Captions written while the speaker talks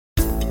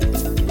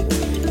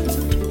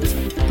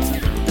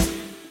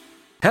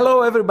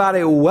Hello,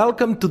 everybody.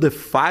 Welcome to the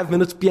 5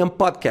 Minutes PM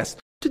podcast.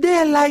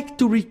 Today, I'd like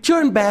to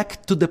return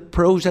back to the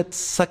Project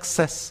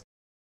Success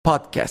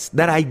podcast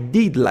that I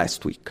did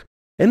last week.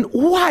 And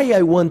why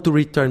I want to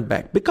return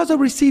back? Because I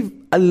received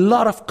a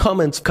lot of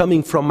comments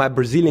coming from my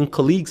Brazilian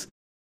colleagues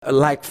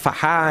like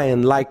Fahá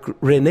and like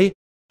René,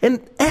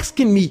 and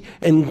asking me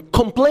and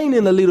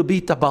complaining a little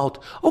bit about,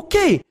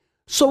 okay,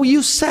 so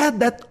you said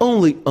that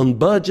only on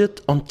budget,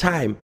 on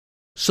time.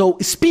 So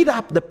speed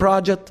up the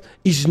project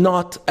is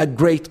not a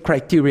great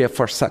criteria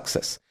for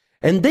success.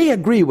 And they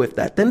agree with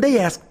that. And they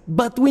ask,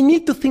 but we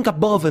need to think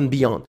above and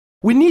beyond.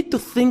 We need to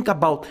think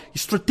about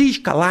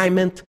strategic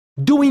alignment,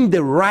 doing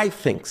the right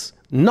things,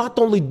 not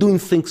only doing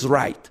things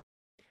right.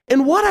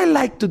 And what I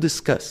like to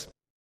discuss,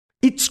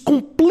 it's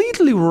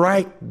completely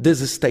right,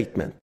 this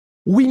statement.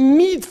 We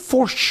need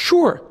for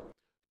sure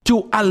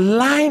to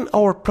align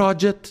our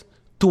project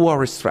to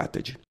our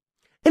strategy.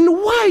 And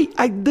why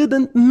I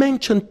didn't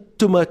mention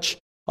too much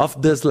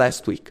of this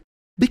last week?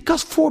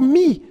 Because for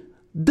me,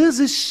 this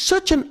is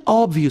such an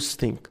obvious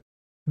thing.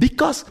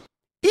 Because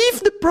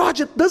if the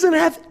project doesn't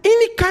have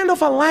any kind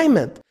of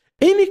alignment,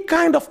 any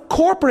kind of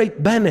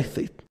corporate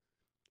benefit,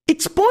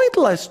 it's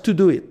pointless to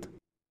do it.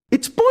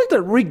 It's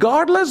pointless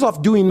regardless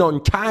of doing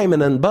on time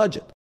and on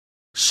budget.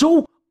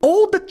 So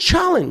all the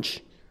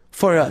challenge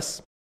for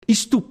us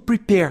is to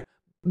prepare.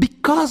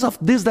 Because of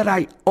this that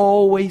I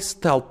always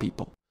tell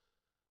people,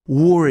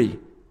 worry,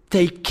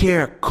 take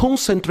care,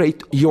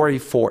 concentrate your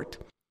effort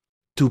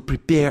to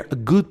prepare a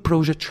good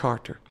project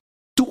charter,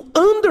 to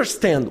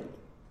understand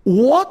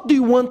what do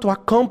you want to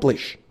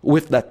accomplish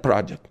with that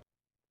project.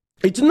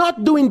 It's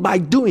not doing by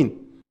doing.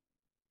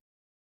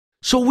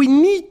 So we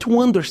need to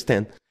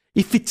understand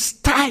if it's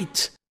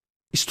tight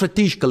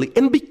strategically.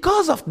 And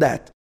because of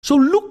that, so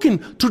looking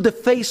through the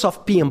face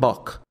of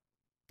PMBOK,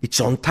 it's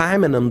on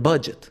time and on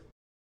budget.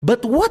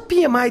 But what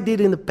PMI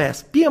did in the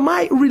past,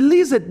 PMI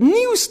released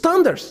new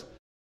standards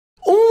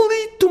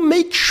only to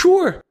make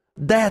sure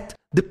that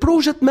the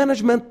project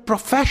management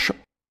profession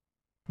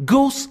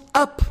goes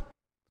up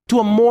to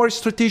a more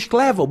strategic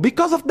level.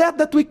 Because of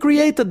that we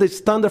created the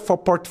standard for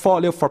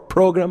portfolio, for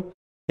program.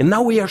 And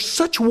now we are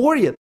such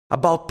worried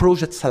about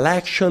project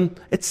selection,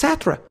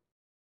 etc.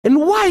 And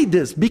why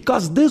this?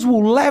 Because this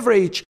will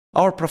leverage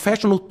our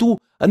professional to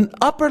an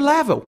upper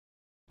level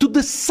to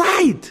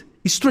decide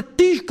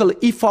strategically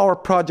if our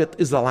project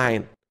is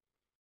aligned.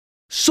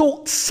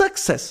 So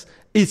success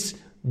is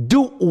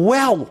do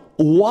well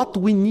what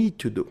we need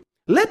to do.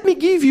 Let me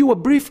give you a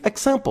brief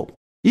example.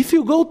 If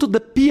you go to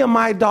the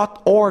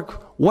PMI.org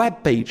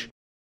webpage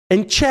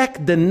and check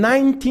the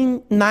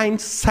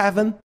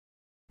 1997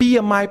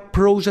 PMI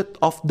Project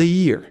of the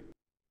Year,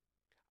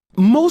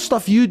 most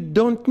of you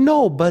don't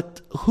know,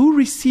 but who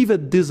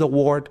received this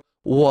award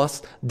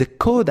was the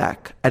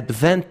Kodak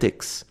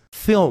Advantix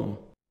film.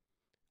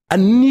 A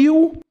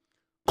new,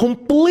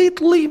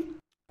 completely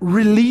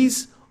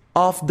release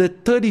of the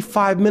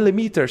 35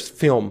 millimeters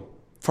film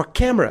for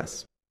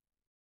cameras.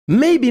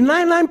 Maybe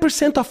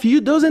 99% of you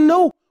doesn't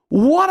know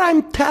what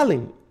I'm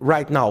telling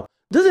right now.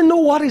 Doesn't know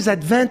what is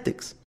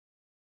Advantix.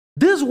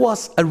 This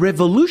was a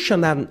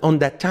revolution on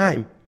that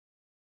time.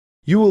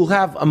 You will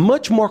have a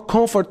much more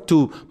comfort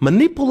to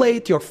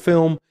manipulate your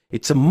film.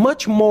 It's a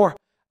much more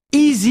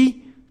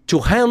easy to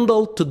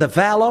handle, to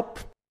develop,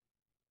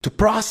 to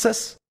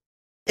process.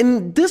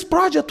 And this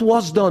project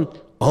was done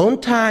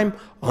on time,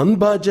 on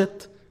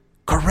budget,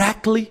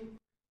 correctly.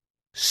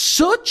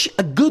 Such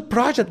a good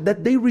project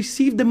that they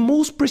received the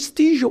most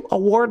prestigious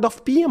award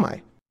of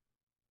PMI.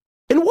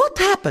 And what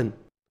happened?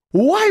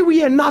 Why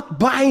we are not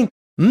buying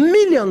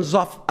millions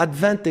of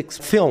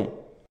Advantix film?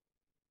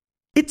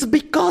 It's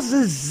because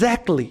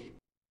exactly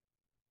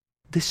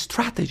the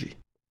strategy.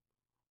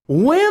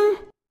 When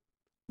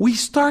we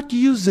start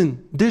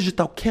using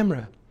digital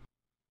camera,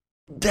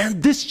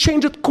 then this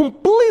changed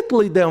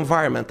completely the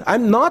environment.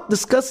 I'm not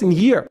discussing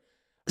here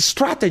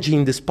strategy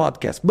in this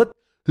podcast, but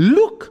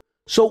look,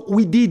 so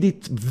we did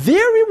it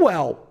very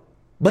well,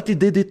 but we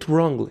did it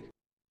wrongly,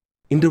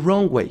 in the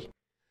wrong way.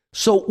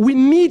 So we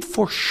need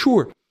for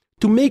sure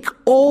to make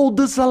all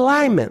this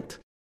alignment.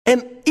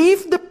 And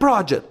if the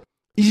project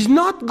is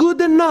not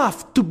good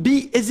enough to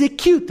be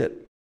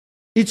executed,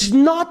 it's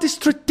not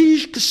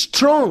strategic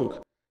strong,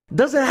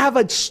 doesn't have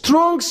a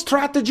strong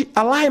strategy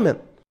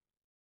alignment,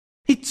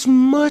 it's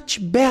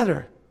much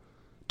better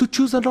to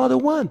choose another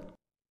one.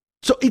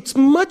 So it's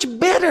much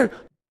better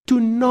to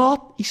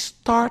not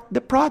start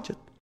the project.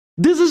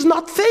 This is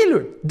not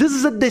failure. This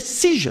is a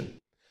decision.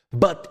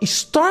 But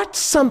start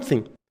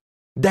something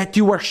that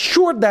you are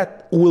sure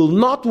that will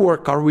not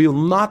work or will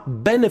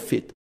not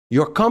benefit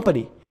your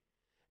company.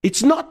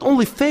 It's not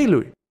only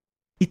failure,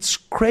 it's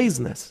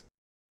craziness.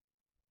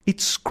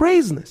 It's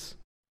craziness.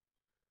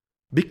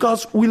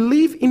 Because we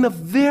live in a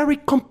very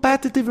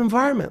competitive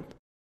environment.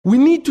 We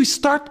need to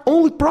start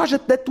only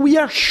projects that we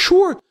are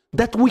sure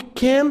that we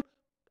can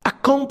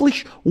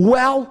accomplish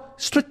well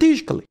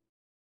strategically.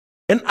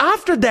 And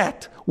after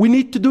that, we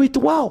need to do it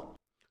well.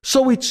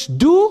 So it's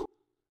do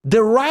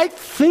the right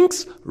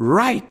things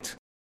right.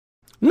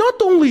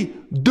 Not only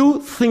do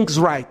things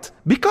right,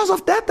 because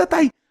of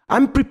that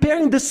I'm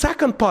preparing the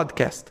second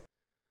podcast.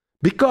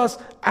 Because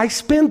I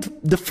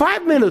spent the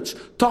 5 minutes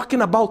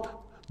talking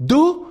about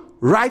do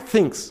right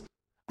things.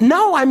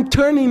 Now I'm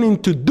turning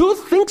into do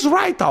things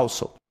right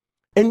also.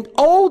 And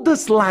all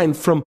this line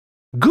from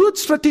good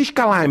strategic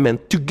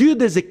alignment to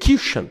good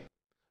execution,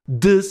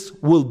 this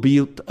will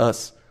build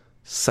us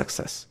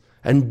success.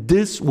 And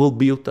this will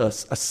build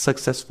us a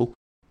successful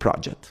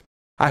project.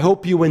 I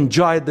hope you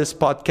enjoyed this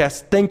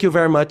podcast. Thank you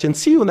very much and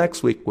see you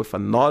next week with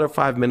another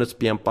 5 Minutes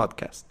PM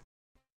podcast.